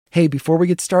Hey, before we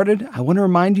get started, I want to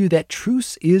remind you that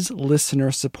Truce is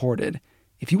listener-supported.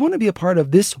 If you want to be a part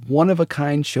of this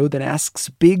one-of-a-kind show that asks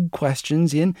big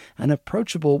questions in an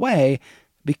approachable way,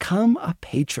 become a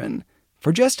patron.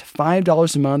 For just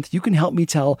 $5 a month, you can help me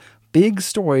tell big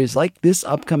stories like this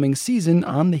upcoming season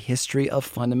on the history of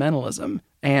fundamentalism.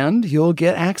 And you'll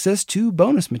get access to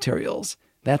bonus materials.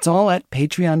 That's all at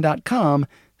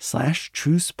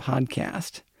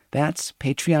patreon.com/trucepodcast. That's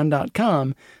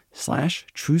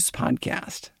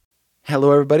patreon.com/trucepodcast.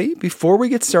 Hello, everybody. Before we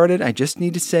get started, I just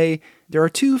need to say there are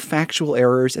two factual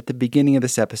errors at the beginning of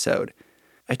this episode.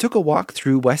 I took a walk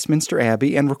through Westminster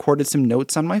Abbey and recorded some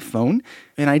notes on my phone,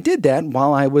 and I did that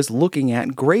while I was looking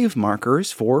at grave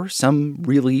markers for some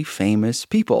really famous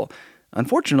people.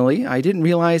 Unfortunately, I didn't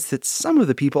realize that some of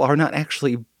the people are not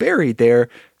actually buried there.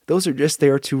 Those are just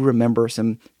there to remember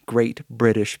some great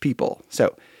British people.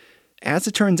 So, as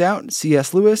it turns out,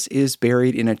 C.S. Lewis is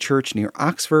buried in a church near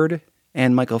Oxford,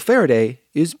 and Michael Faraday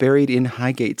is buried in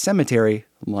Highgate Cemetery,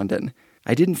 London.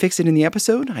 I didn't fix it in the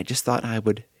episode, I just thought I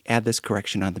would add this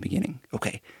correction on the beginning.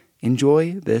 Okay,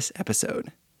 enjoy this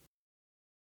episode.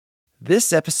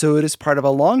 This episode is part of a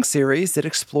long series that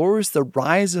explores the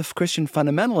rise of Christian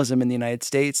fundamentalism in the United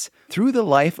States through the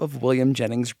life of William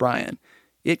Jennings Bryan.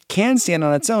 It can stand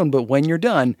on its own, but when you're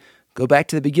done, go back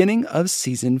to the beginning of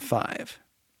Season 5.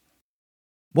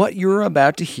 What you're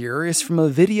about to hear is from a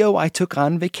video I took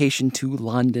on vacation to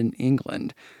London,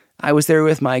 England. I was there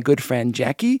with my good friend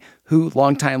Jackie, who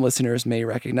longtime listeners may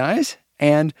recognize,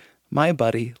 and my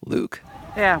buddy Luke.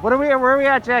 Yeah, where are we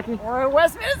at, Jackie? We're at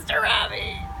Westminster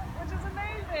Abbey, which is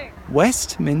amazing.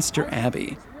 Westminster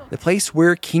Abbey, the place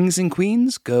where kings and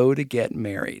queens go to get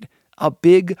married. A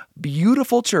big,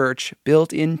 beautiful church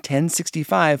built in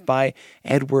 1065 by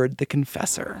Edward the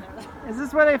Confessor. Is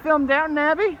this where they filmed Downton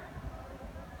Abbey?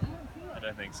 I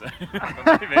don't think so.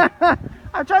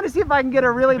 I'm trying to see if I can get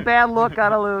a really bad look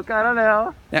out of Luke. I don't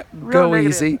know. Now, Real go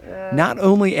negative. easy. Not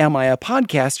only am I a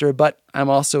podcaster, but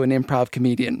I'm also an improv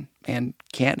comedian and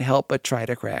can't help but try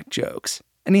to crack jokes.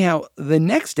 Anyhow, the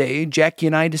next day, Jackie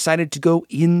and I decided to go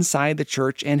inside the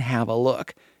church and have a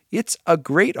look. It's a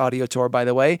great audio tour, by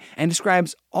the way, and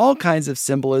describes all kinds of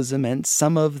symbolism and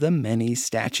some of the many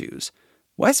statues.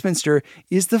 Westminster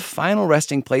is the final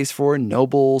resting place for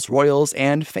nobles, royals,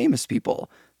 and famous people.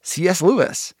 C.S.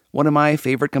 Lewis, one of my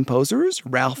favorite composers,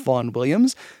 Ralph Vaughan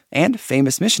Williams, and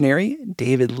famous missionary,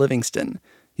 David Livingstone.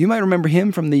 You might remember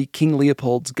him from the King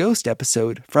Leopold's Ghost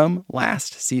episode from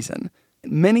last season.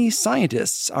 Many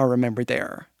scientists are remembered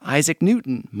there. Isaac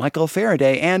Newton, Michael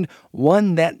Faraday, and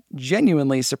one that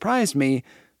genuinely surprised me,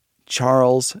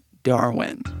 Charles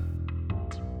Darwin.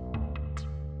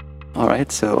 All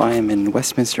right, so I am in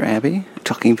Westminster Abbey,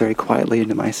 talking very quietly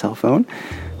into my cell phone,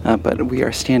 but we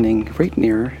are standing right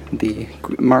near the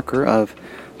marker of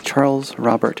Charles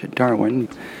Robert Darwin.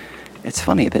 It's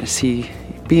funny that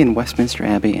be in Westminster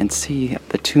Abbey and see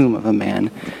the tomb of a man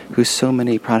who so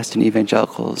many Protestant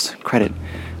evangelicals credit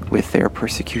with their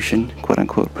persecution,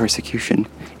 quote-unquote persecution,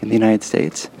 in the United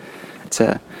States. It's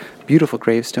a beautiful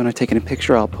gravestone. I've taken a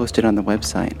picture. I'll post it on the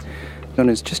website. Known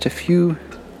as just a few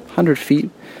hundred feet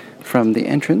from the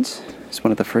entrance. It's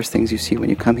one of the first things you see when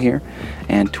you come here,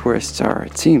 and tourists are,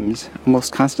 it seems,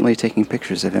 almost constantly taking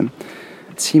pictures of him.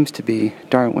 It seems to be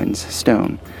Darwin's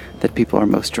stone that people are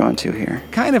most drawn to here.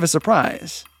 Kind of a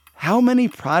surprise. How many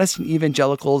Protestant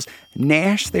evangelicals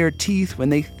gnash their teeth when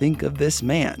they think of this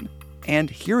man? And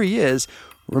here he is,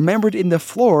 remembered in the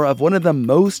floor of one of the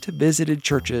most visited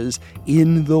churches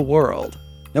in the world.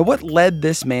 Now, what led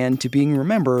this man to being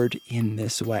remembered in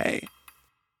this way?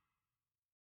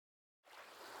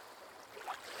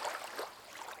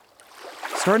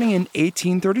 Starting in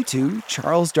 1832,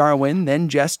 Charles Darwin, then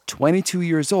just 22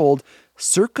 years old,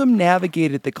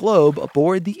 circumnavigated the globe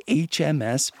aboard the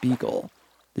HMS Beagle.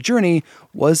 The journey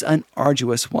was an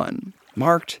arduous one,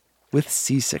 marked with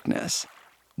seasickness.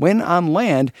 When on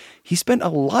land, he spent a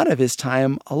lot of his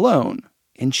time alone,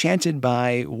 enchanted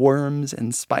by worms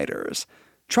and spiders,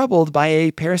 troubled by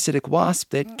a parasitic wasp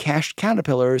that cached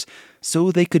caterpillars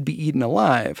so they could be eaten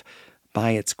alive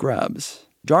by its grubs.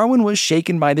 Darwin was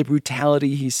shaken by the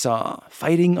brutality he saw,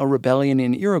 fighting a rebellion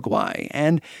in Uruguay,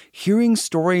 and hearing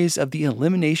stories of the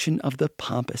elimination of the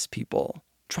Pampas people.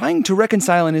 Trying to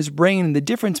reconcile in his brain the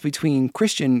difference between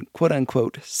Christian,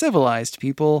 quote-unquote, civilized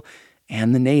people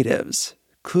and the natives.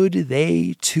 Could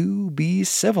they, too, be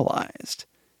civilized?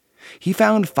 He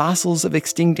found fossils of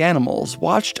extinct animals,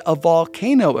 watched a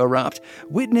volcano erupt,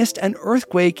 witnessed an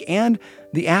earthquake, and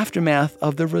the aftermath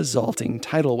of the resulting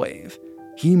tidal wave.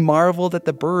 He marveled at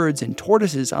the birds and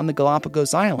tortoises on the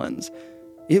Galapagos Islands.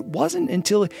 It wasn't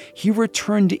until he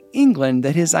returned to England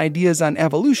that his ideas on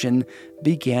evolution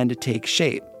began to take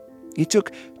shape. It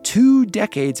took 2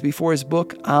 decades before his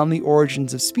book On the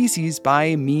Origins of Species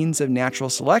by Means of Natural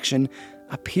Selection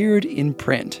appeared in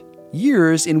print.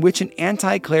 Years in which an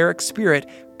anti-cleric spirit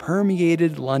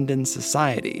permeated London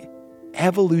society.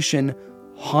 Evolution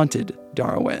haunted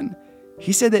Darwin.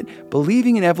 He said that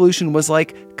believing in evolution was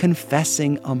like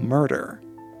confessing a murder.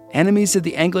 Enemies of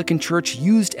the Anglican Church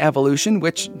used evolution,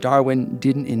 which Darwin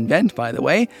didn't invent, by the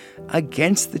way,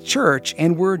 against the church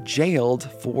and were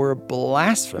jailed for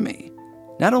blasphemy.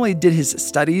 Not only did his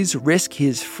studies risk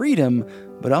his freedom,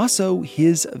 but also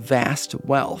his vast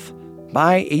wealth.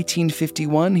 By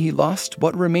 1851, he lost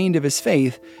what remained of his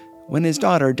faith when his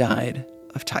daughter died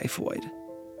of typhoid.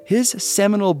 His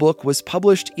seminal book was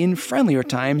published in friendlier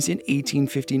times in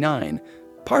 1859,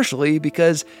 partially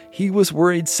because he was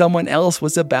worried someone else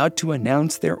was about to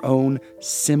announce their own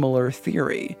similar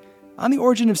theory. On the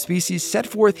Origin of Species set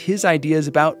forth his ideas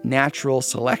about natural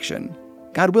selection.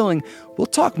 God willing, we'll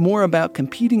talk more about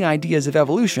competing ideas of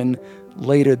evolution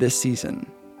later this season.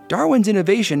 Darwin's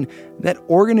innovation that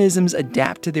organisms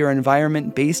adapt to their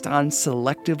environment based on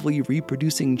selectively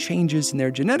reproducing changes in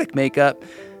their genetic makeup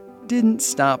didn't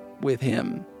stop with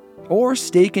him, or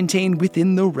stay contained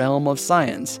within the realm of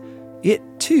science. It,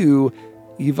 too,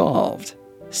 evolved,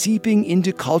 seeping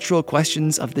into cultural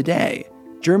questions of the day.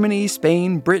 Germany,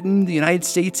 Spain, Britain, the United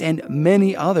States, and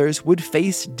many others would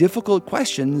face difficult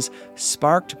questions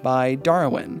sparked by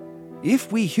Darwin.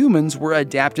 If we humans were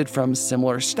adapted from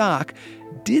similar stock,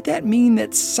 did that mean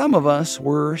that some of us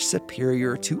were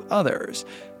superior to others?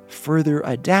 Further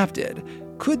adapted,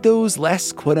 could those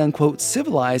less quote-unquote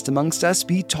civilized amongst us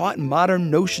be taught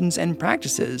modern notions and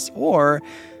practices, or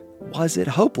was it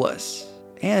hopeless?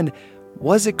 And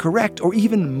was it correct or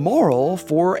even moral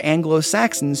for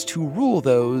Anglo-Saxons to rule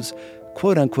those,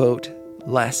 quote-unquote,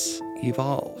 less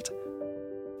evolved?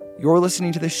 You're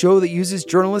listening to the show that uses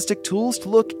journalistic tools to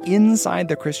look inside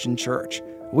the Christian church.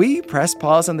 We press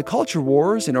pause on the culture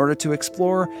wars in order to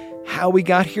explore how we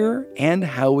got here and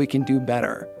how we can do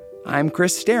better. I'm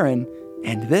Chris Starrin,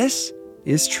 and this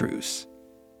is Truce.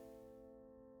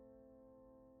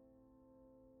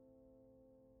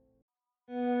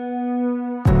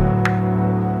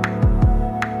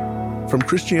 From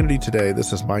Christianity Today,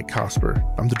 this is Mike Cosper.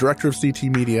 I'm the director of CT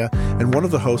Media and one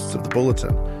of the hosts of The Bulletin,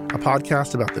 a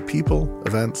podcast about the people,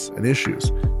 events, and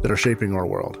issues that are shaping our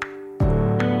world.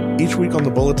 Each week on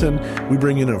The Bulletin, we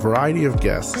bring in a variety of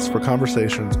guests for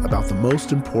conversations about the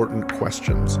most important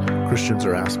questions Christians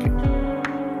are asking.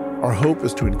 Our hope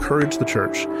is to encourage the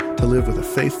church to live with a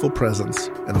faithful presence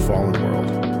in a fallen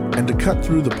world, and to cut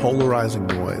through the polarizing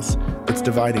noise that's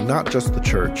dividing not just the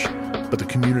church, but the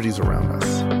communities around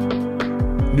us.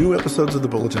 New episodes of The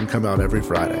Bulletin come out every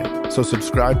Friday, so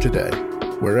subscribe today,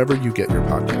 wherever you get your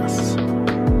podcasts.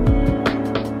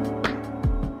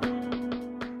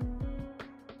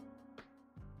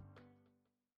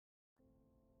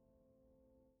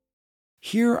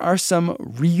 Here are some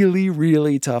really,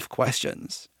 really tough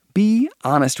questions. Be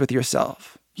honest with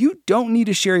yourself. You don't need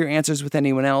to share your answers with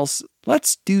anyone else.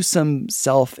 Let's do some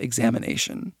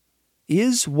self-examination.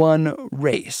 Is one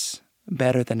race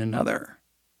better than another?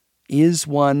 Is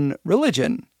one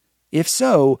religion? If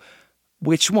so,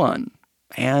 which one,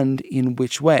 and in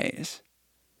which ways?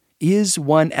 Is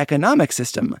one economic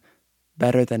system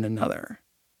better than another?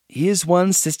 Is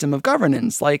one system of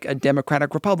governance, like a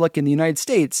democratic republic in the United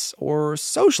States, or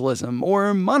socialism,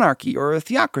 or monarchy, or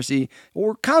theocracy,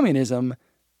 or communism,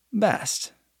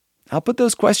 best? I'll put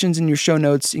those questions in your show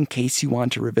notes in case you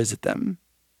want to revisit them.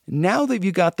 Now that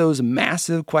you've got those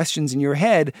massive questions in your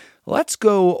head, let's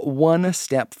go one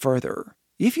step further.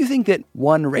 If you think that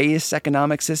one race,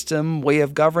 economic system, way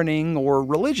of governing, or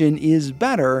religion is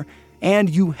better, and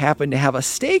you happen to have a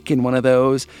stake in one of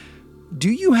those, do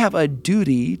you have a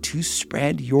duty to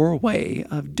spread your way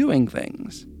of doing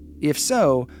things? If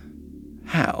so,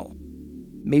 how?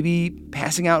 Maybe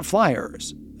passing out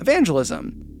flyers,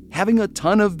 evangelism, having a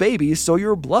ton of babies so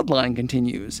your bloodline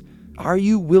continues. Are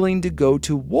you willing to go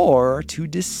to war to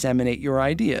disseminate your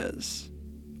ideas?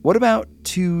 What about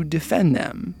to defend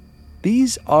them?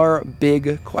 These are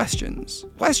big questions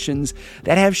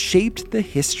that have shaped the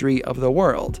history of the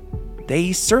world.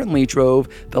 They certainly drove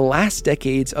the last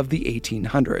decades of the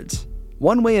 1800s.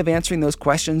 One way of answering those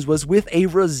questions was with a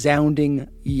resounding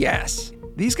yes.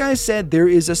 These guys said there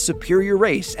is a superior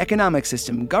race, economic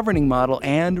system, governing model,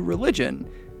 and religion.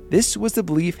 This was the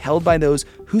belief held by those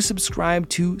who subscribed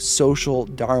to social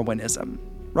Darwinism.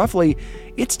 Roughly,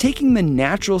 it's taking the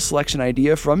natural selection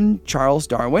idea from Charles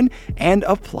Darwin and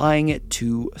applying it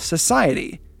to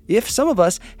society. If some of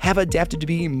us have adapted to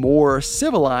be more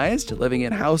civilized, living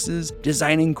in houses,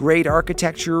 designing great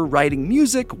architecture, writing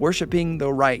music, worshiping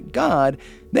the right God,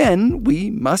 then we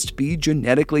must be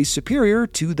genetically superior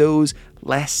to those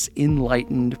less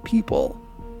enlightened people.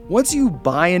 Once you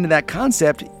buy into that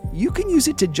concept, you can use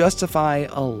it to justify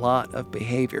a lot of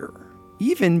behavior,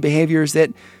 even behaviors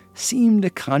that seem to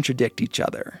contradict each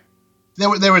other.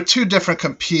 There were two different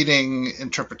competing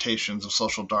interpretations of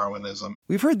social Darwinism.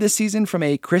 We've heard this season from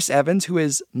a Chris Evans, who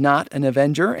is not an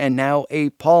Avenger, and now a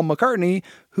Paul McCartney,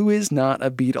 who is not a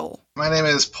Beatle. My name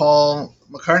is Paul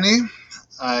McCartney.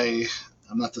 I'm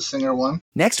not the singer one.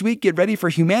 Next week, get ready for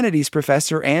humanities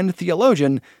professor and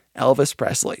theologian Elvis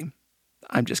Presley.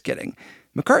 I'm just kidding.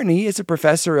 McCartney is a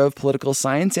professor of political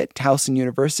science at Towson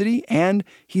University, and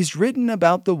he's written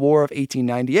about the War of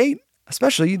 1898,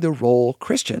 especially the role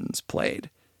Christians played.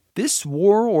 This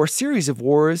war, or series of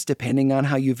wars, depending on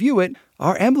how you view it,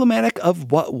 are emblematic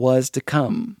of what was to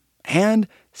come, and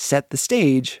set the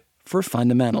stage for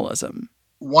fundamentalism.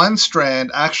 One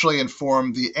strand actually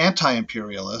informed the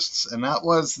anti-imperialists, and that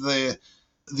was the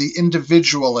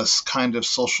individualist kind of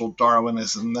social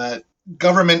Darwinism, that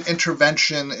government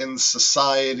intervention in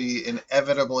society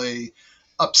inevitably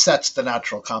upsets the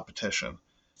natural competition.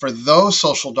 For those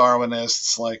social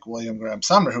Darwinists like William Graham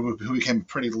Sumner, who became a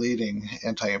pretty leading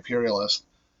anti-imperialist,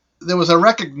 there was a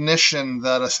recognition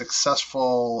that a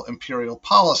successful imperial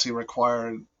policy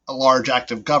required a large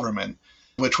active government,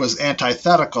 which was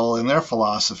antithetical in their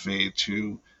philosophy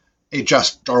to a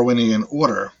just Darwinian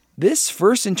order. This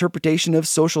first interpretation of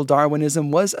social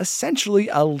Darwinism was essentially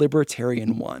a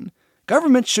libertarian one.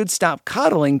 Government should stop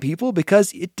coddling people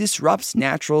because it disrupts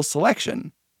natural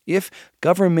selection. If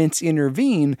governments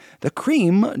intervene, the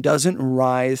cream doesn't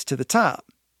rise to the top.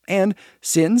 And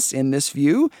since, in this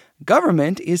view,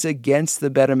 government is against the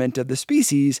betterment of the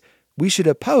species, we should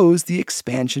oppose the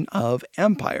expansion of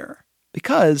empire,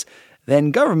 because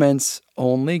then governments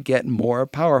only get more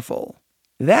powerful.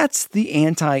 That's the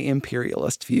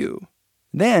anti-imperialist view.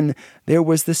 Then there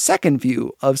was the second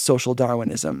view of social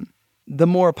Darwinism, the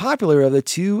more popular of the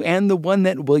two, and the one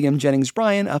that William Jennings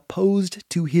Bryan opposed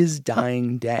to his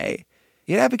dying day.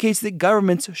 It advocates that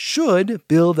governments should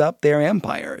build up their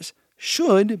empires,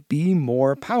 should be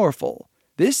more powerful.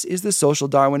 This is the social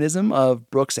Darwinism of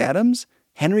Brooks Adams,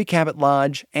 Henry Cabot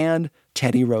Lodge, and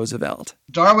Teddy Roosevelt.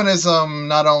 Darwinism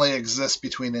not only exists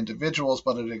between individuals,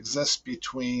 but it exists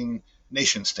between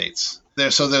nation states.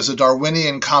 So there's a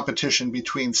Darwinian competition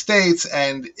between states,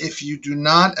 and if you do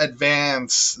not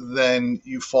advance, then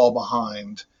you fall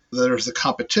behind. There's a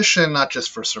competition not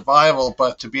just for survival,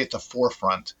 but to be at the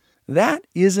forefront. That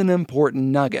is an important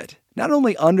nugget. Not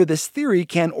only under this theory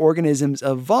can organisms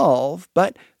evolve,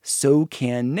 but so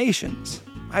can nations.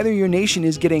 Either your nation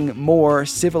is getting more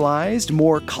civilized,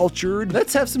 more cultured,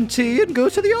 let's have some tea and go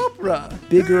to the opera,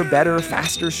 bigger, better,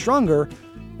 faster, stronger,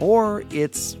 or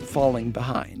it's falling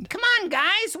behind. Come on,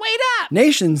 guys, wait up!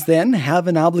 Nations, then, have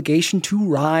an obligation to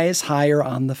rise higher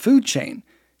on the food chain.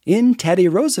 In Teddy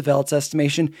Roosevelt's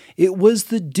estimation, it was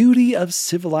the duty of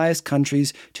civilized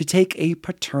countries to take a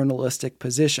paternalistic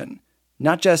position.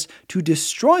 Not just to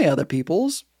destroy other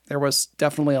peoples, there was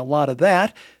definitely a lot of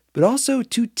that, but also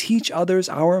to teach others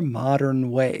our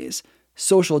modern ways.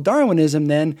 Social Darwinism,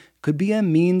 then, could be a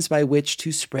means by which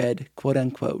to spread,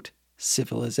 quote-unquote,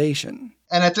 civilization.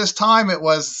 And at this time, it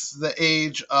was the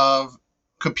age of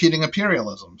competing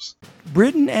imperialisms.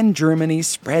 Britain and Germany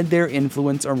spread their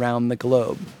influence around the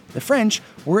globe. The French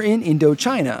were in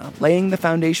Indochina, laying the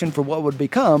foundation for what would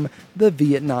become the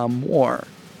Vietnam War.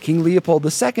 King Leopold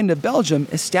II of Belgium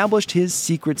established his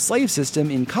secret slave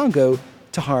system in Congo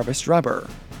to harvest rubber.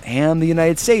 And the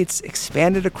United States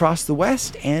expanded across the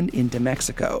West and into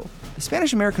Mexico. The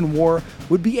Spanish-American War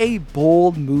would be a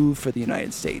bold move for the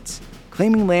United States,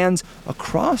 claiming lands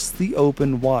across the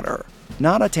open water,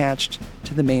 not attached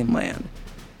to the mainland.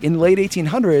 In the late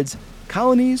 1800s,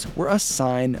 colonies were a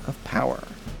sign of power.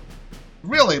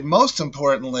 Really, most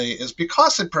importantly, is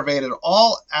because it pervaded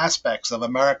all aspects of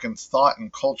American thought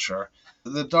and culture,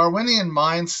 the Darwinian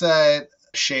mindset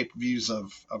shaped views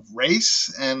of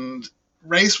race, and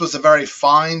race was a very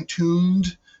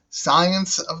fine-tuned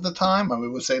science of the time. I mean, we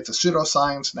would say it's a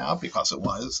pseudoscience now because it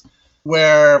was.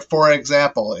 Where, for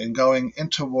example, in going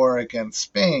into war against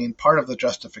Spain, part of the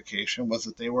justification was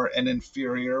that they were an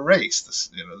inferior race,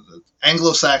 the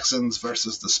Anglo-Saxons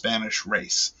versus the Spanish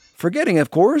race. Forgetting, of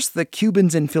course, the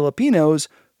Cubans and Filipinos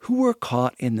who were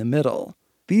caught in the middle.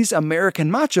 These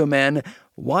American macho men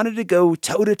wanted to go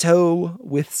toe-to-toe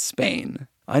with Spain,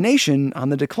 a nation on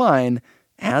the decline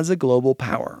as a global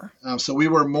power. So we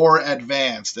were more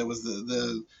advanced. There was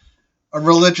the a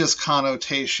religious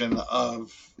connotation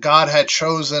of God had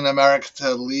chosen America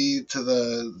to lead to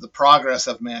the progress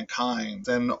of mankind.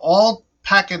 And all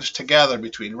packaged together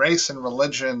between race and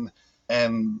religion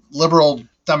and liberal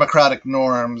democratic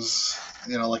norms,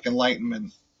 like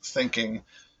Enlightenment thinking,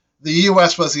 the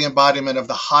U.S. was the embodiment of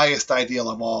the highest ideal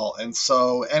of all. And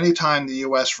so anytime the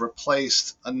U.S.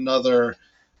 replaced another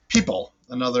people,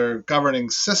 another governing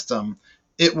system,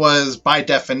 it was by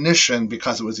definition,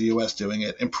 because it was the U.S. doing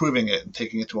it, improving it and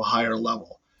taking it to a higher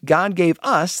level. God gave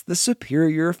us the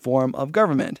superior form of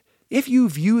government. If you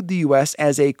viewed the U.S.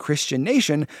 as a Christian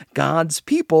nation, God's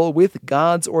people with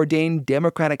God's ordained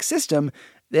democratic system,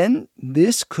 then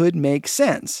this could make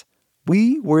sense.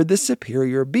 We were the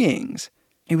superior beings.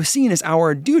 It was seen as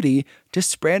our duty to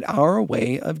spread our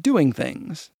way of doing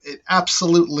things. It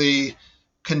absolutely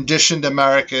conditioned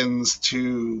Americans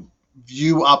to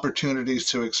view opportunities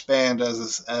to expand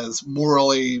as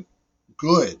morally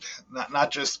good,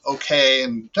 not just okay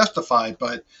and justified,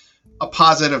 but a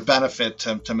positive benefit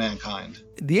to mankind.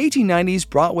 The 1890s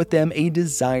brought with them a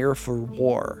desire for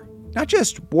war. Not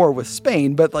just war with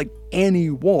Spain, but like any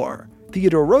war.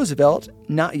 Theodore Roosevelt,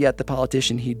 not yet the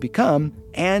politician he'd become,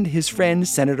 and his friend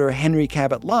Senator Henry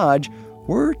Cabot Lodge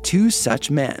were two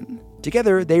such men.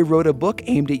 Together, they wrote a book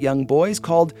aimed at young boys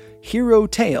called Hero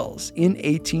Tales in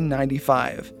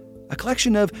 1895, a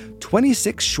collection of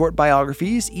 26 short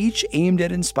biographies, each aimed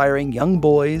at inspiring young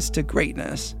boys to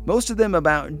greatness, most of them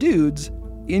about dudes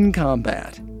in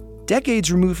combat.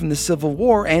 Decades removed from the Civil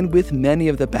War and with many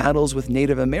of the battles with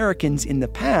Native Americans in the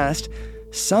past,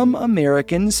 some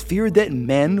Americans feared that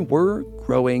men were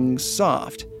growing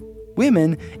soft.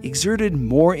 Women exerted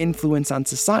more influence on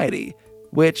society,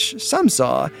 which some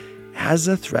saw as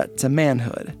a threat to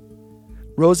manhood.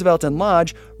 Roosevelt and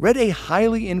Lodge read a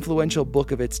highly influential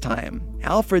book of its time,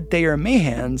 Alfred Thayer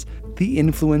Mahan's The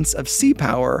Influence of Sea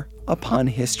Power Upon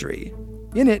History.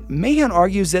 In it, Mahan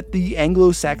argues that the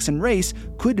Anglo-Saxon race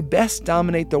could best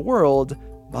dominate the world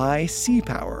by sea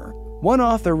power. One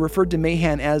author referred to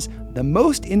Mahan as the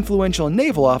most influential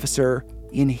naval officer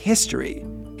in history.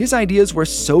 His ideas were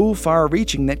so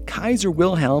far-reaching that Kaiser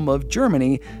Wilhelm of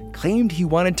Germany claimed he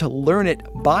wanted to learn it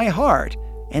by heart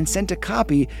and sent a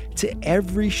copy to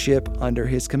every ship under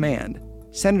his command.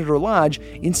 Senator Lodge,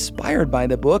 inspired by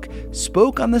the book,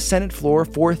 spoke on the Senate floor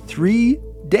for 3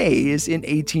 days in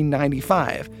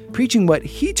 1895, preaching what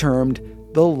he termed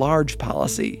the large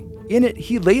policy. In it,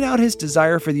 he laid out his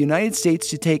desire for the United States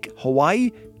to take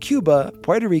Hawaii, Cuba,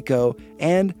 Puerto Rico,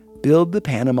 and build the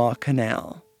Panama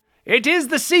Canal. It is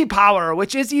the sea power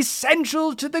which is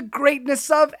essential to the greatness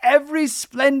of every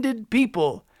splendid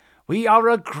people. We are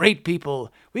a great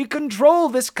people. We control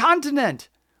this continent.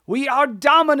 We are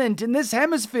dominant in this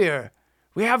hemisphere.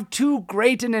 We have too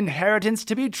great an inheritance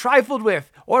to be trifled with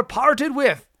or parted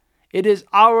with. It is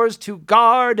ours to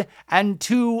guard and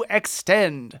to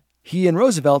extend. He and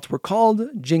Roosevelt were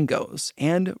called Jingoes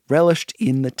and relished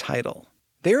in the title.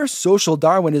 Their social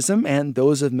Darwinism and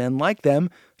those of men like them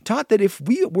taught that if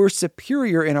we were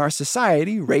superior in our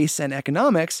society, race, and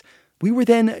economics, we were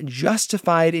then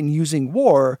justified in using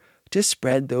war to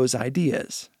spread those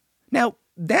ideas. Now,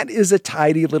 that is a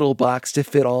tidy little box to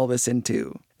fit all this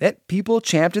into. That people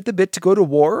champed at the bit to go to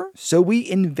war, so we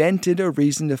invented a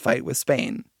reason to fight with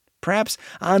Spain. Perhaps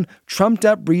on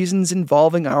trumped-up reasons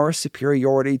involving our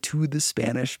superiority to the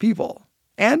Spanish people.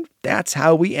 And that's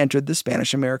how we entered the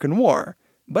Spanish-American War.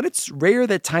 But it's rare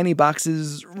that tiny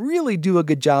boxes really do a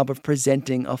good job of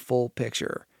presenting a full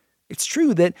picture. It's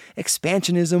true that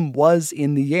expansionism was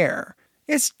in the air.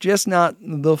 It's just not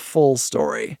the full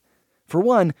story. For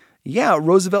one, yeah,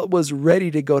 Roosevelt was ready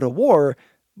to go to war,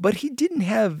 but he didn't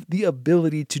have the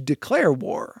ability to declare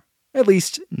war. At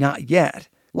least, not yet.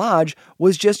 Lodge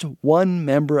was just one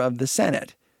member of the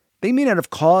Senate. They may not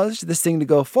have caused this thing to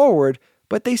go forward,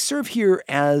 but they serve here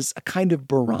as a kind of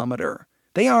barometer.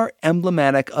 They are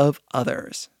emblematic of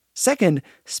others. Second,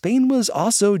 Spain was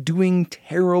also doing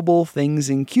terrible things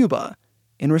in Cuba.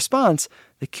 In response,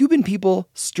 the Cuban people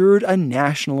stirred a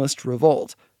nationalist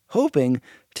revolt, hoping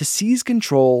to seize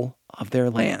control of their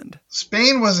land.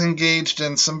 Spain was engaged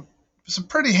in some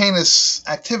pretty heinous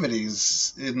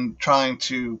activities in trying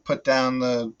to put down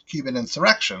the Cuban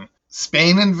insurrection.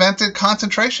 Spain invented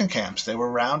concentration camps. They were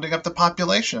rounding up the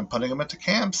population and putting them into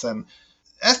camps. And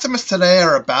estimates today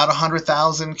are about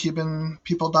 100,000 Cuban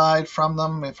people died from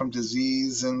them, from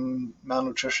disease and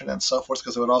malnutrition and so forth,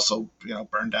 because it would also,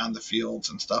 burn down the fields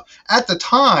and stuff. At the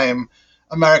time,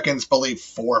 Americans believed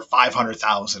 400,000 or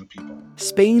 500,000 people.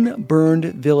 Spain burned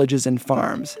villages and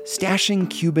farms, stashing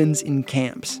Cubans in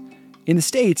camps. In the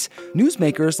States,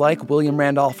 newsmakers like William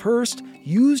Randolph Hearst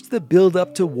used the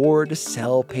build-up to war to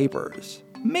sell papers,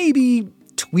 maybe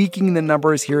tweaking the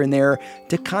numbers here and there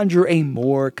to conjure a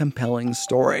more compelling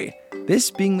story,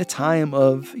 this being the time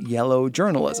of yellow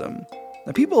journalism.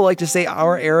 Now, people like to say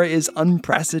our era is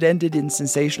unprecedented in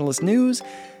sensationalist news.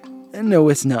 No,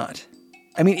 it's not.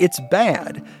 I mean, it's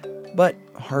bad, but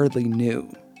hardly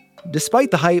new. Despite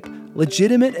the hype,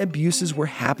 legitimate abuses were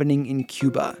happening in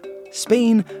Cuba.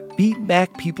 Spain beat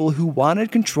back people who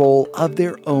wanted control of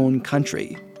their own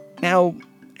country. Now,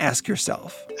 ask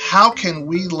yourself, how can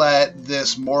we let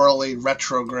this morally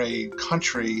retrograde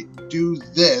country do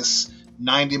this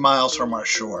 90 miles from our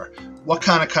shore? What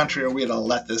kind of country are we to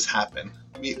let this happen?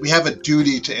 We have a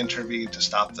duty to intervene to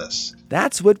stop this.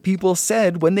 That's what people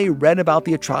said when they read about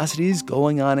the atrocities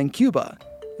going on in Cuba.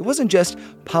 It wasn't just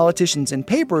politicians and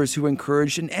papers who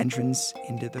encouraged an entrance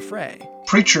into the fray.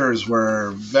 Preachers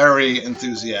were very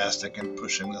enthusiastic in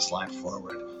pushing this line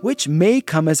forward. Which may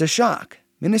come as a shock.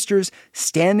 Ministers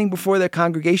standing before their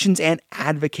congregations and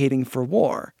advocating for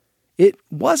war. It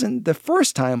wasn't the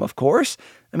first time, of course.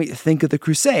 I mean, think of the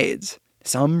Crusades.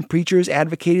 Some preachers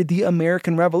advocated the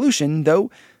American Revolution,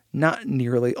 though not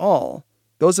nearly all.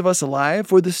 Those of us alive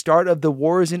for the start of the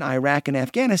wars in Iraq and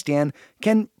Afghanistan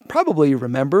can probably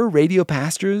remember radio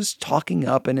pastors talking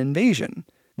up an invasion.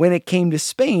 When it came to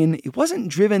Spain, it wasn't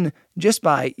driven just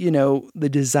by, the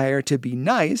desire to be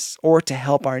nice or to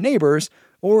help our neighbors,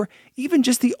 or even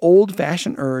just the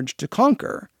old-fashioned urge to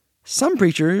conquer. Some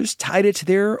preachers tied it to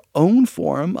their own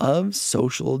form of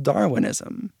social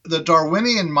Darwinism. The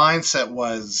Darwinian mindset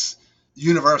was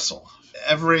universal.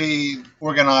 Every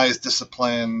organized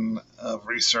discipline of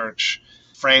research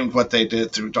framed what they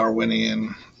did through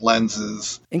Darwinian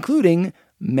lenses. Including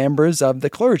members of the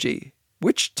clergy,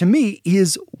 which to me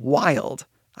is wild.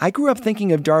 I grew up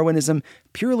thinking of Darwinism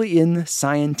purely in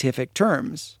scientific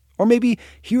terms, or maybe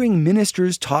hearing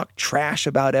ministers talk trash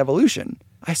about evolution.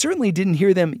 I certainly didn't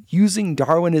hear them using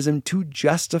Darwinism to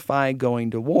justify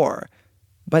going to war,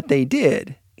 but they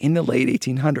did in the late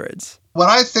 1800s. What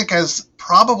I think is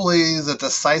probably the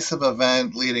decisive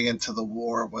event leading into the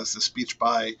war was the speech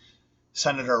by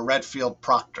Senator Redfield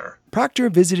Proctor. Proctor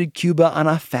visited Cuba on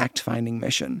a fact-finding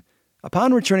mission.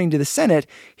 Upon returning to the Senate,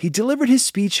 he delivered his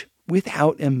speech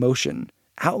without emotion,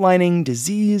 outlining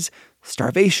disease,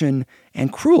 starvation,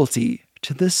 and cruelty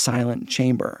to the silent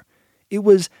chamber. It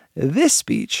was this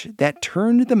speech that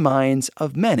turned the minds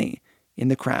of many in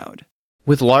the crowd.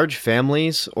 With large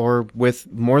families, or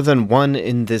with more than one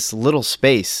in this little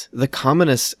space, the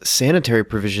commonest sanitary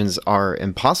provisions are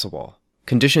impossible.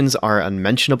 Conditions are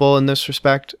unmentionable in this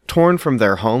respect, torn from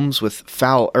their homes with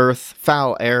foul earth,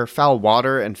 foul air, foul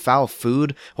water, and foul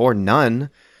food, or none.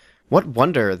 What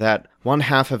wonder that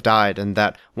 1/2 have died and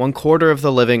that 1/4 of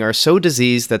the living are so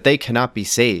diseased that they cannot be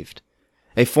saved.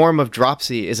 A form of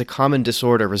dropsy is a common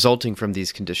disorder resulting from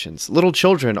these conditions. Little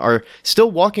children are still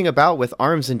walking about with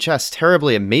arms and chests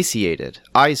terribly emaciated,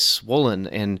 eyes swollen,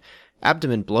 and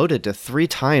abdomen bloated to 3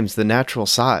 times the natural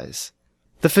size.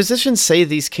 The physicians say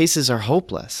these cases are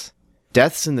hopeless.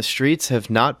 Deaths in the streets have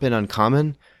not been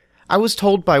uncommon. I was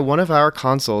told by one of our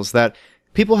consuls that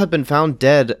people had been found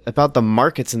dead about the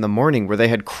markets in the morning where they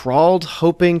had crawled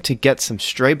hoping to get some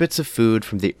stray bits of food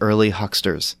from the early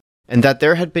hucksters, and that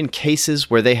there had been cases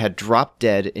where they had dropped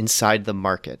dead inside the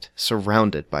market,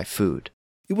 surrounded by food.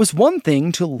 It was one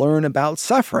thing to learn about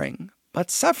suffering,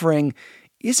 but suffering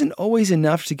isn't always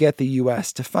enough to get the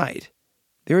U.S. to fight.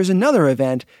 There is another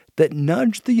event that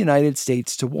nudged the United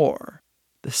States to war: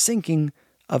 the sinking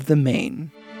of the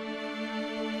Maine.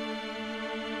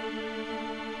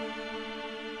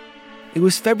 It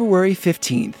was February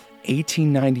 15th,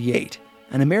 1898.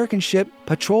 An American ship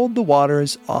patrolled the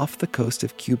waters off the coast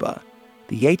of Cuba,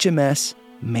 the HMS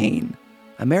Maine.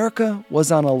 America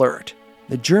was on alert.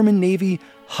 The German Navy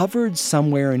hovered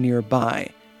somewhere nearby,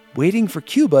 waiting for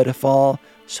Cuba to fall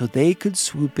so they could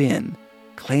swoop in,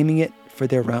 claiming it for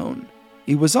their own.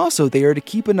 It was also there to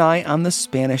keep an eye on the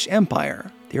Spanish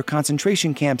Empire, their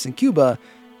concentration camps in Cuba,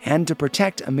 and to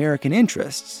protect American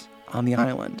interests on the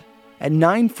island. At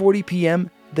 9:40 p.m.,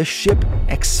 the ship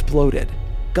exploded.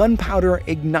 Gunpowder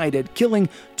ignited, killing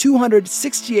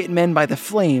 268 men by the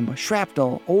flame,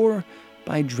 shrapnel, or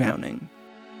by drowning.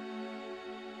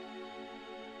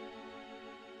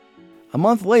 A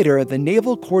month later, the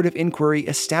Naval Court of Inquiry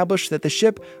established that the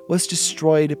ship was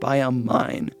destroyed by a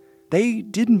mine. They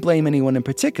didn't blame anyone in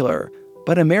particular,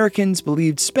 but Americans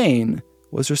believed Spain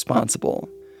was responsible.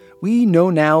 We know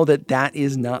now that that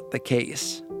is not the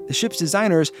case. The ship's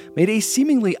designers made a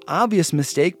seemingly obvious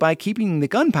mistake by keeping the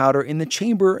gunpowder in the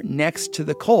chamber next to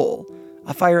the coal.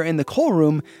 A fire in the coal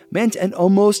room meant an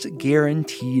almost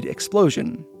guaranteed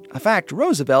explosion. a fact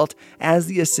Roosevelt, as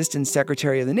the Assistant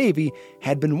Secretary of the Navy,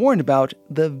 had been warned about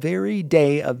the very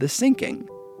day of the sinking.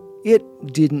 It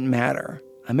didn't matter.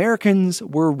 Americans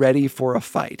were ready for a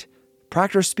fight.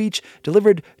 Proctor's speech,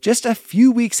 delivered just a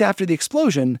few weeks after the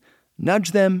explosion,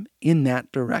 nudged them in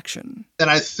that direction. And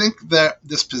I think that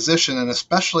this position, and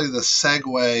especially the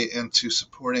segue into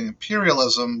supporting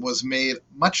imperialism, was made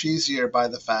much easier by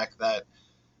the fact that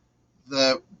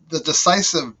the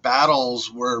decisive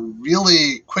battles were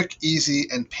really quick, easy,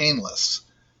 and painless.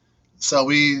 So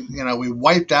we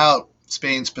wiped out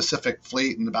Spain's Pacific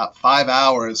Fleet in about 5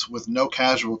 hours with no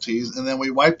casualties, and then we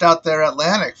wiped out their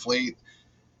Atlantic Fleet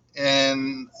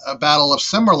in a battle of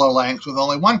similar length with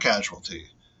only one casualty.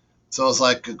 So it's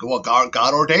like, well,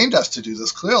 God ordained us to do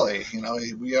this, clearly.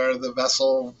 We are the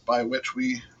vessel by which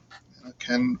we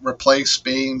can replace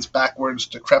Spain's backwards,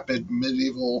 decrepit,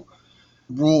 medieval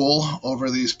rule over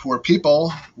these poor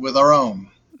people with our own.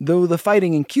 Though the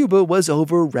fighting in Cuba was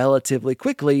over relatively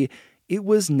quickly, it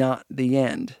was not the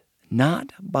end.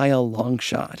 Not by a long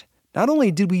shot. Not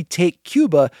only did we take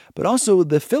Cuba, but also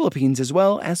the Philippines as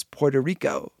well as Puerto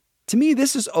Rico. To me,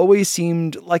 this has always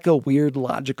seemed like a weird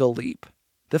logical leap.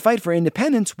 The fight for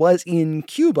independence was in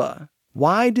Cuba.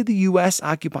 Why did the U.S.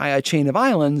 occupy a chain of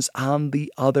islands on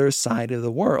the other side of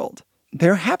the world?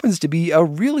 There happens to be a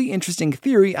really interesting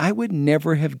theory I would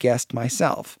never have guessed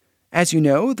myself. As you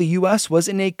know, the U.S. was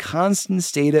in a constant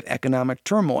state of economic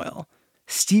turmoil.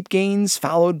 Steep gains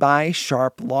followed by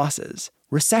sharp losses.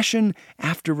 Recession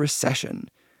after recession.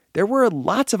 There were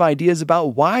lots of ideas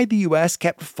about why the U.S.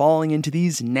 kept falling into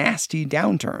these nasty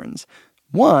downturns.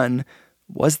 One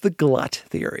was the glut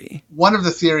theory. One of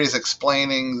the theories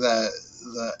explaining the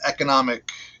economic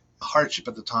hardship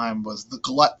at the time was the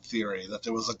glut theory, that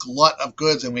there was a glut of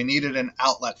goods and we needed an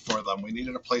outlet for them. We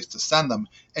needed a place to send them.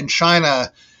 And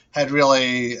China had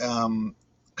really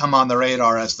come on the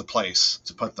radar as the place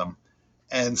to put them.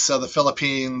 And so the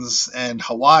Philippines and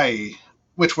Hawaii,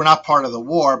 which were not part of the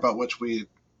war, but which we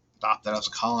adopted as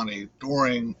a colony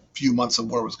during a few months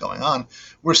of war was going on,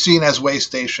 were seen as way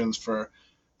stations for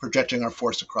projecting our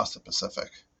force across the Pacific.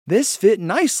 This fit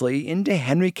nicely into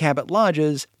Henry Cabot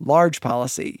Lodge's large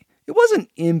policy. It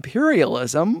wasn't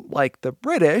imperialism like the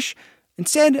British.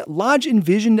 Instead, Lodge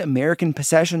envisioned American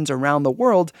possessions around the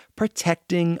world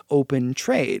protecting open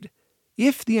trade.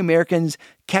 If the Americans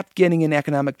kept getting in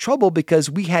economic trouble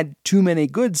because we had too many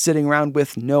goods sitting around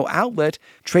with no outlet,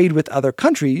 trade with other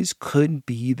countries could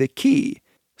be the key.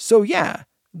 So yeah,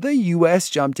 the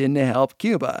U.S. jumped in to help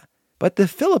Cuba. But the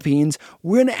Philippines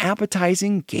were an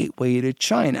appetizing gateway to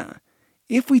China.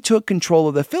 If we took control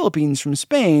of the Philippines from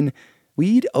Spain,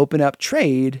 we'd open up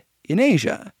trade in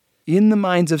Asia. In the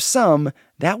minds of some,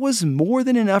 that was more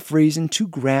than enough reason to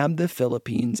grab the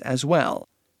Philippines as well.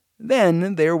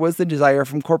 Then there was the desire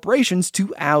from corporations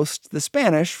to oust the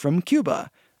Spanish from Cuba.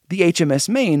 The HMS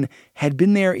Maine had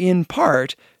been there in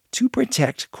part to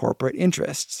protect corporate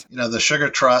interests. The Sugar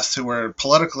Trust, who were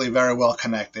politically very well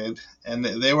connected, and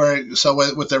they were, so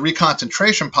with the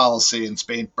reconcentration policy in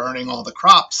Spain burning all the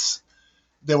crops,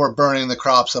 they were burning the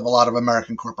crops of a lot of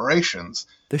American corporations.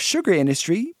 The sugar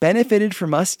industry benefited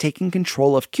from us taking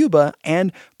control of Cuba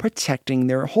and protecting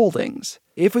their holdings.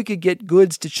 If we could get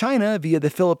goods to China via the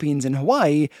Philippines and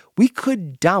Hawaii, we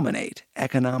could dominate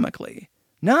economically.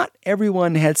 Not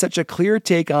everyone had such a clear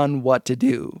take on what to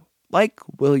do, like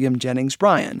William Jennings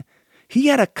Bryan. He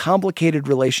had a complicated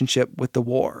relationship with the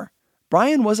war.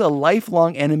 Bryan was a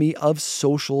lifelong enemy of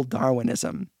social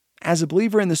Darwinism. As a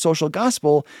believer in the social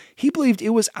gospel, he believed it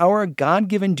was our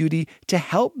God-given duty to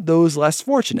help those less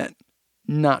fortunate,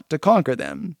 not to conquer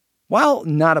them. While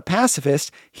not a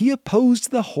pacifist, he opposed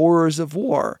the horrors of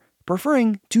war,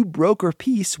 preferring to broker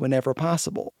peace whenever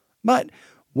possible. But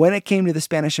when it came to the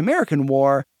Spanish-American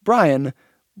War, Bryan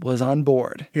was on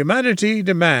board. Humanity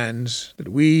demands that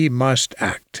we must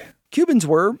act. Cubans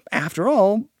were, after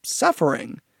all,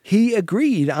 suffering. He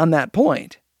agreed on that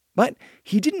point. But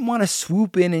he didn't want to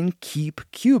swoop in and keep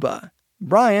Cuba.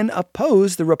 Bryan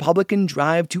opposed the Republican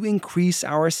drive to increase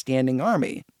our standing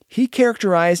army. He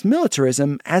characterized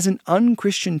militarism as an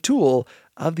unchristian tool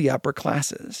of the upper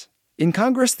classes. In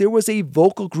Congress, there was a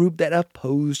vocal group that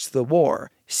opposed the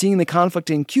war, seeing the conflict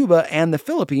in Cuba and the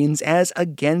Philippines as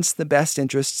against the best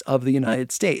interests of the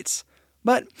United States.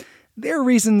 But their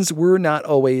reasons were not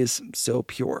always so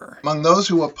pure. Among those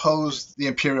who opposed the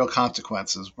imperial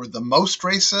consequences were the most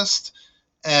racist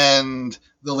and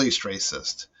the least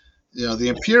racist. The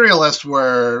imperialists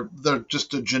were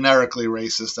just a generically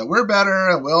racist, that we're better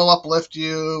and we'll uplift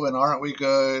you and aren't we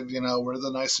good? We're the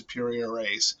nice superior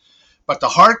race. But the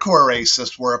hardcore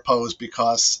racists were opposed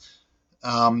because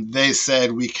they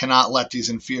said we cannot let these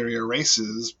inferior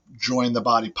races join the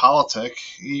body politic.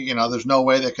 There's no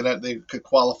way they could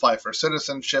qualify for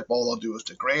citizenship. All they'll do is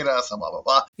degrade us and blah, blah,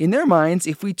 blah. In their minds,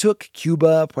 if we took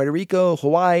Cuba, Puerto Rico,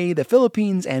 Hawaii, the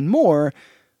Philippines, and more,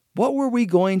 what were we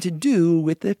going to do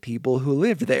with the people who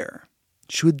lived there?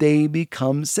 Should they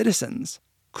become citizens?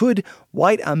 Could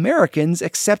white Americans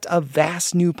accept a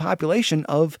vast new population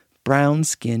of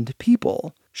brown-skinned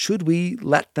people? Should we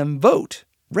let them vote?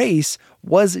 Race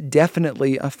was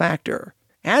definitely a factor,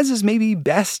 as is maybe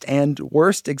best and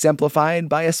worst exemplified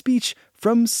by a speech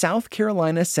from South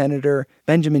Carolina Senator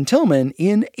Benjamin Tillman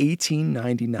in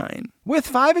 1899. With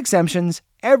 5 exemptions,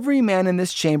 every man in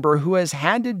this chamber who has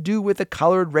had to do with the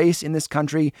colored race in this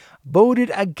country voted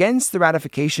against the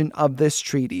ratification of this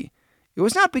treaty. It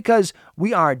was not because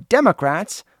we are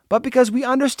Democrats, but because we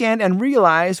understand and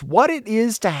realize what it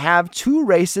is to have 2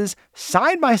 races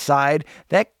side by side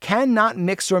that cannot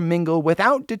mix or mingle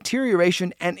without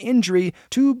deterioration and injury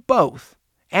to both,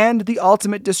 and the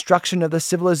ultimate destruction of the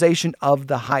civilization of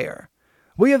the higher.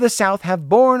 We of the South have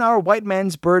borne our white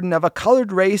man's burden of a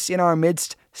colored race in our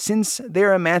midst since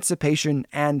their emancipation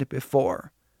and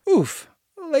before. Oof.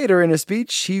 Later in a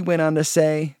speech, he went on to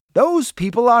say, "Those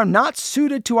people are not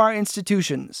suited to our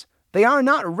institutions. They are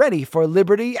not ready for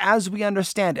liberty as we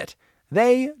understand it.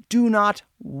 They do not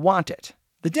want it."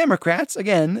 The Democrats,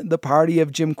 again, the party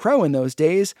of Jim Crow in those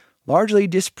days, largely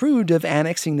disapproved of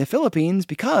annexing the Philippines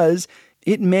because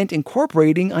it meant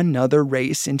incorporating another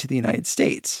race into the United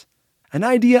States. An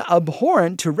idea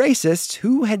abhorrent to racists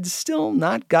who had still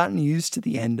not gotten used to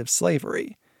the end of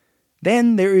slavery.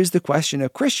 Then there is the question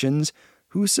of Christians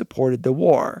who supported the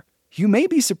war. You may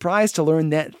be surprised to learn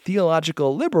that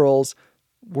theological liberals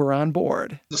were on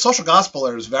board. The social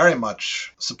gospelers very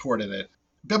much supported it.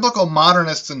 Biblical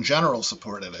modernists in general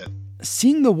supported it.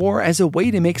 Seeing the war as a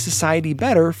way to make society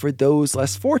better for those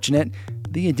less fortunate,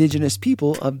 the indigenous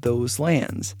people of those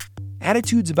lands.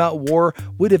 Attitudes about war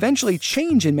would eventually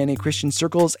change in many Christian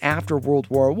circles after World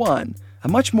War I, a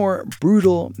much more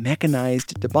brutal,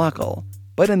 mechanized debacle.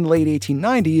 But in the late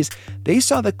 1890s, they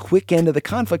saw the quick end of the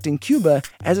conflict in Cuba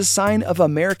as a sign of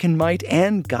American might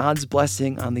and God's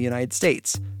blessing on the United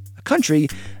States, a country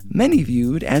many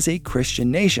viewed as a Christian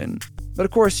nation. But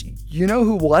of course, you know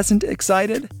who wasn't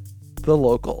excited? The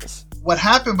locals. What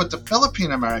happened with the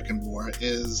Philippine-American War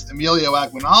is Emilio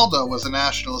Aguinaldo was a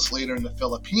nationalist leader in the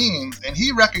Philippines, and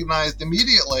he recognized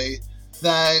immediately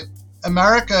that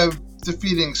America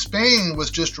defeating Spain was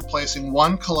just replacing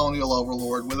one colonial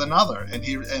overlord with another, and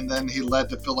then he led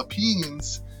the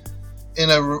Philippines in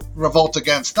a revolt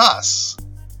against us.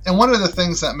 And one of the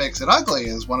things that makes it ugly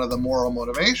is one of the moral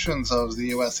motivations of the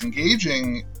U.S.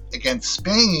 engaging against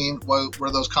Spain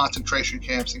were those concentration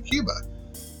camps in Cuba.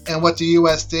 And what the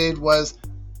U.S. did was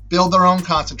build their own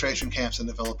concentration camps in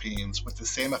the Philippines with the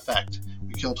same effect.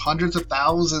 We killed hundreds of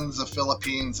thousands of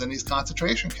Philippines in these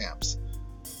concentration camps.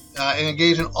 And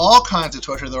engaged in all kinds of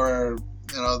torture. There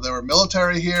were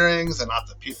military hearings, and not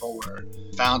that people were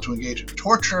found to engage in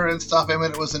torture and stuff. I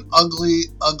mean, it was an ugly,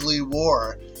 ugly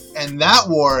war. And that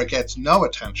war gets no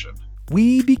attention.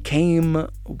 We became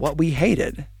what we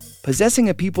hated, possessing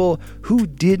a people who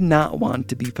did not want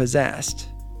to be possessed.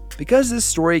 Because this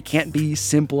story can't be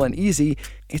simple and easy,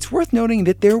 it's worth noting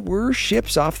that there were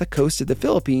ships off the coast of the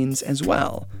Philippines as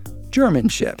well, German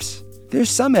ships. There's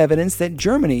some evidence that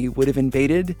Germany would have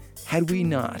invaded had we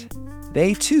not.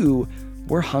 They, too,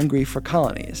 were hungry for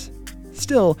colonies.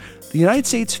 Still, the United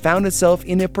States found itself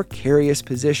in a precarious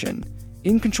position,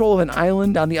 in control of an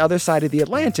island on the other side of the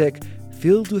Atlantic,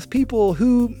 filled with people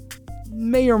who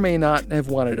may or may not have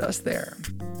wanted us there.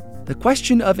 The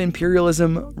question of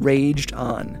imperialism raged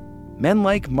on. Men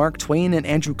like Mark Twain and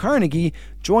Andrew Carnegie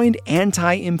joined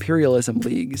anti-imperialism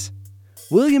leagues.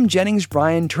 William Jennings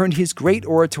Bryan turned his great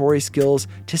oratory skills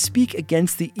to speak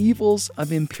against the evils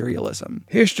of imperialism.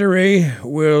 History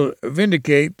will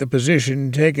vindicate the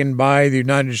position taken by the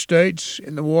United States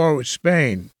in the war with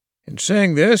Spain. In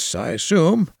saying this, I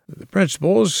assume that the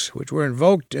principles which were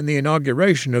invoked in the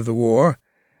inauguration of the war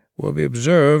will be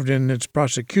observed in its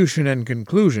prosecution and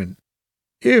conclusion.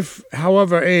 If,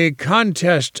 however, a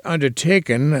contest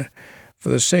undertaken for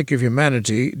the sake of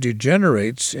humanity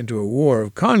degenerates into a war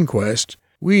of conquest,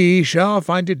 we shall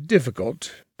find it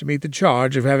difficult to meet the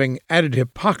charge of having added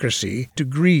hypocrisy to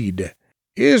greed.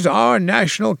 Is our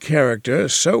national character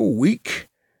so weak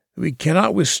that we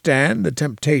cannot withstand the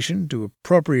temptation to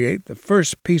appropriate the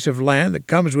first piece of land that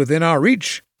comes within our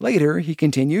reach? Later, he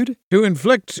continued, To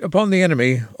inflict upon the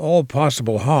enemy all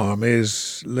possible harm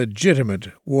is legitimate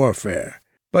warfare.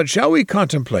 But shall we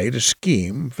contemplate a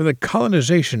scheme for the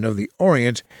colonization of the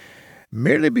Orient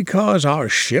merely because our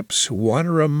ships won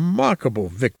a remarkable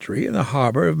victory in the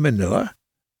harbor of Manila?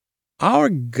 Our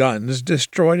guns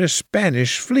destroyed a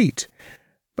Spanish fleet.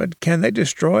 But can they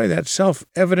destroy that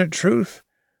self-evident truth?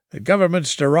 That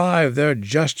governments derive their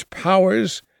just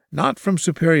powers not from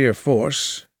superior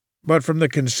force, but from the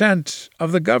consent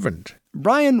of the governed.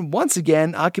 Brian once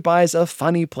again occupies a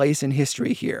funny place in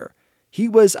history here. He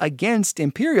was against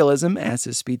imperialism, as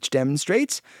his speech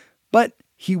demonstrates, but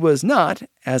he was not,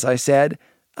 as I said,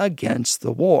 against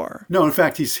the war. No, in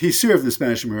fact, he served the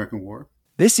Spanish-American War.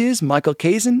 This is Michael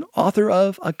Kazin, author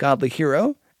of A Godly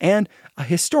Hero and a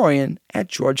historian at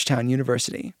Georgetown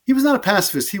University. He was not a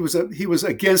pacifist. He was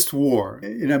against war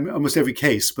in almost every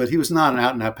case, but he was not an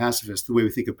out-and-out pacifist the way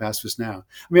we think of pacifists now.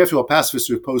 I mean, after all,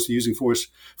 pacifists are opposed to using force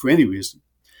for any reason.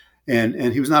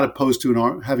 And he was not opposed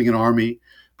to having an army,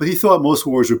 but he thought most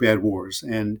wars were bad wars,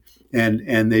 and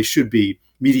they should be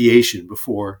mediation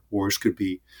before wars could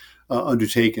be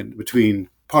undertaken between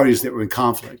parties that were in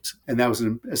conflict. And that was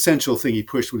an essential thing he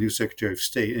pushed when he was Secretary of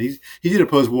State. And he did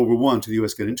oppose World War I until the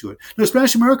U.S. got into it. In the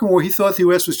Spanish-American War, he thought the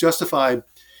U.S. was justified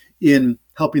in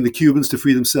helping the Cubans to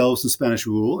free themselves from Spanish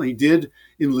rule. And he did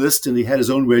enlist, and he had his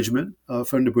own regiment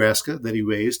from Nebraska that he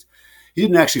raised. He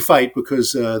didn't actually fight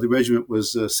because the regiment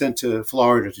was sent to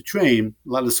Florida to train. A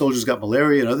lot of the soldiers got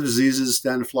malaria and other diseases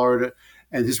down in Florida,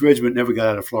 and his regiment never got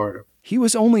out of Florida. He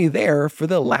was only there for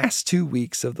the last 2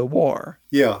 weeks of the war.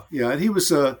 Yeah, and he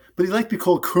was, but he liked to be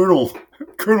called Colonel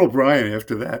Brian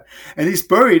after that. And he's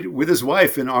buried with his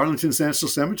wife in Arlington's National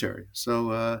Cemetery.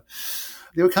 So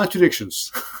there were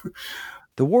contradictions.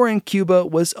 The war in Cuba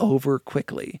was over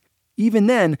quickly. Even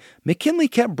then, McKinley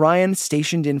kept Bryan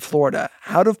stationed in Florida,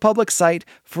 out of public sight,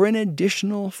 for an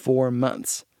additional 4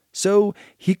 months. So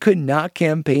he could not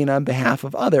campaign on behalf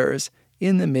of others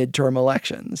in the midterm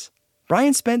elections.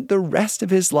 Bryan spent the rest of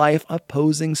his life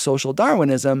opposing social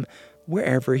Darwinism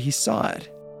wherever he saw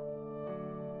it.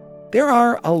 There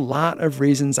are a lot of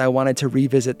reasons I wanted to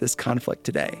revisit this conflict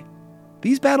today.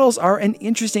 These battles are an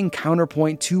interesting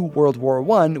counterpoint to World War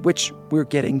I, which we're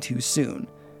getting to soon.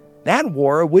 That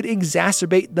war would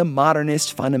exacerbate the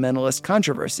modernist fundamentalist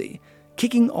controversy,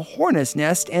 kicking a hornet's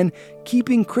nest and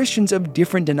keeping Christians of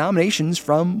different denominations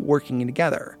from working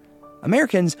together.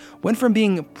 Americans went from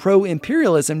being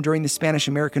pro-imperialism during the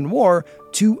Spanish-American War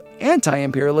to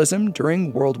anti-imperialism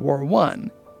during World War I.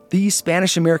 The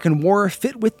Spanish-American War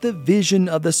fit with the vision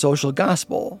of the social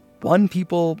gospel, one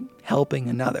people helping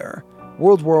another.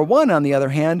 World War I, on the other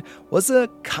hand, was a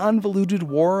convoluted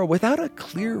war without a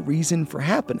clear reason for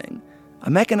happening,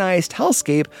 a mechanized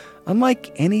hellscape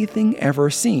unlike anything ever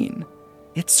seen.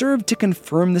 It served to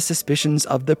confirm the suspicions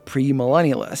of the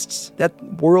premillennialists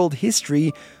that world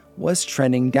history was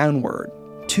trending downward.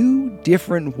 2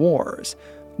 different wars,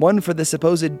 one for the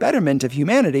supposed betterment of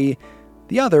humanity,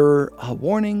 the other a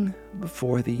warning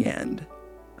before the end.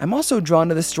 I'm also drawn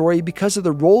to the story because of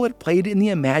the role it played in the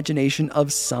imagination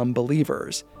of some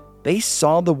believers. They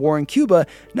saw the war in Cuba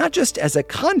not just as a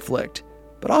conflict,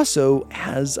 but also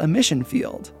as a mission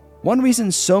field. One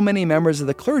reason so many members of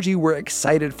the clergy were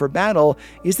excited for battle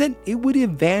is that it would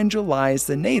evangelize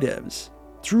the natives.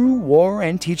 Through war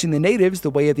and teaching the natives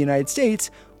the way of the United States,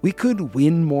 we could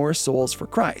win more souls for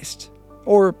Christ.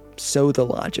 Or so the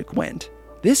logic went.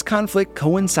 This conflict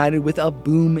coincided with a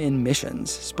boom in missions,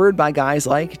 spurred by guys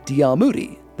like D.L.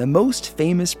 Moody, the most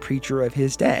famous preacher of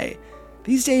his day.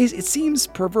 These days, it seems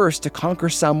perverse to conquer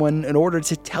someone in order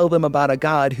to tell them about a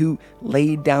God who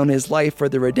laid down his life for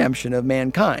the redemption of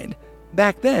mankind.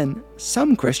 Back then,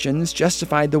 some Christians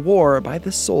justified the war by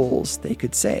the souls they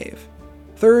could save.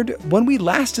 Third, when we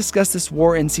last discussed this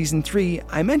war in Season 3,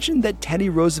 I mentioned that Teddy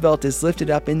Roosevelt is lifted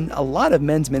up in a lot of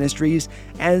men's ministries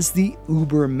as the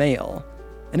uber male,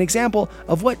 an example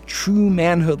of what true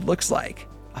manhood looks like.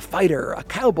 A fighter, a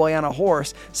cowboy on a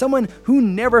horse, someone who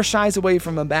never shies away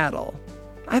from a battle.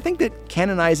 I think that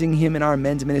canonizing him in our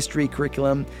men's ministry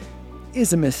curriculum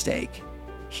is a mistake.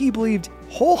 He believed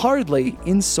wholeheartedly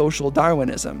in social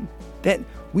Darwinism, that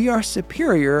we are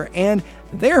superior and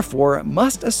therefore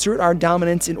must assert our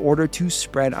dominance in order to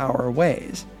spread our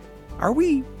ways. Are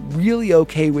we really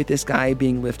okay with this guy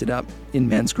being lifted up in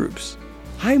men's groups?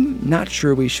 I'm not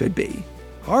sure we should be.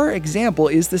 Our example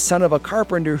is the son of a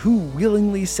carpenter who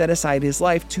willingly set aside his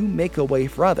life to make a way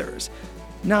for others,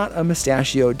 not a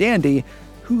mustachioed dandy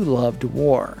who loved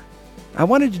war. I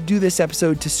wanted to do this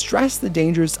episode to stress the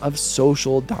dangers of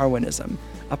social Darwinism,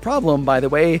 a problem, by the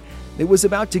way, that was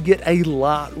about to get a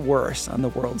lot worse on the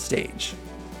world stage.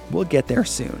 We'll get there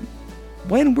soon.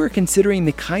 When we're considering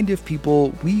the kind of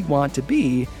people we want to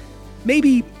be,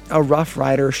 maybe a Rough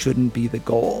Rider shouldn't be the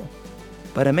goal,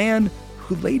 but a man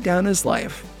who laid down his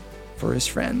life for his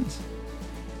friends.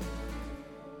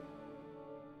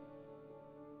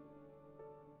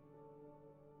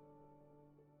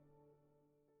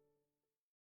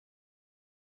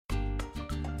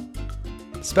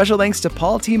 Special thanks to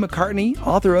Paul T. McCartney,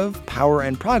 author of Power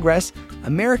and Progress,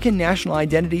 American National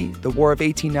Identity, the War of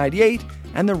 1898,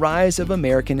 and the Rise of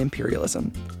American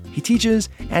Imperialism. He teaches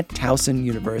at Towson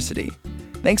University.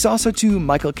 Thanks also to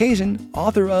Michael Kazin,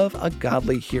 author of A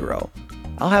Godly Hero.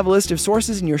 I'll have a list of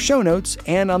sources in your show notes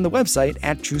and on the website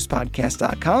at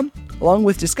trucepodcast.com, along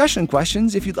with discussion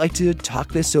questions if you'd like to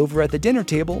talk this over at the dinner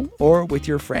table or with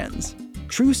your friends.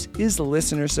 Truce is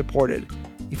listener-supported.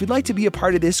 If you'd like to be a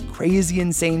part of this crazy,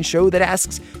 insane show that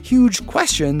asks huge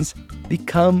questions,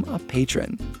 become a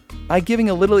patron. By giving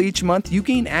a little each month, you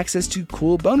gain access to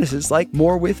cool bonuses like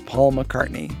More with Paul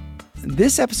McCartney.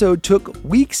 This episode took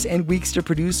weeks and weeks to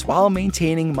produce while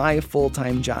maintaining my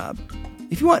full-time job.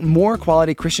 If you want more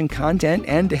quality Christian content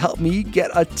and to help me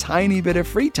get a tiny bit of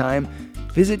free time,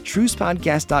 visit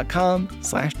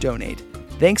trucepodcast.com/donate.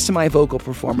 Thanks to my vocal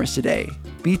performers today: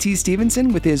 B.T.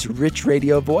 Stevenson with his rich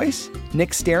radio voice,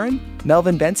 Nick Starrin,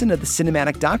 Melvin Benson of the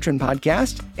Cinematic Doctrine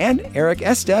podcast, and Eric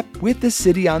Estep with the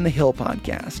City on the Hill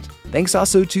podcast. Thanks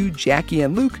also to Jackie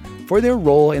and Luke for their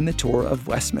role in the tour of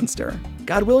Westminster.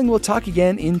 God willing, we'll talk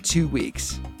again in 2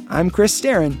 weeks. I'm Chris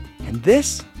Starrin, and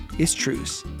this is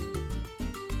Truce.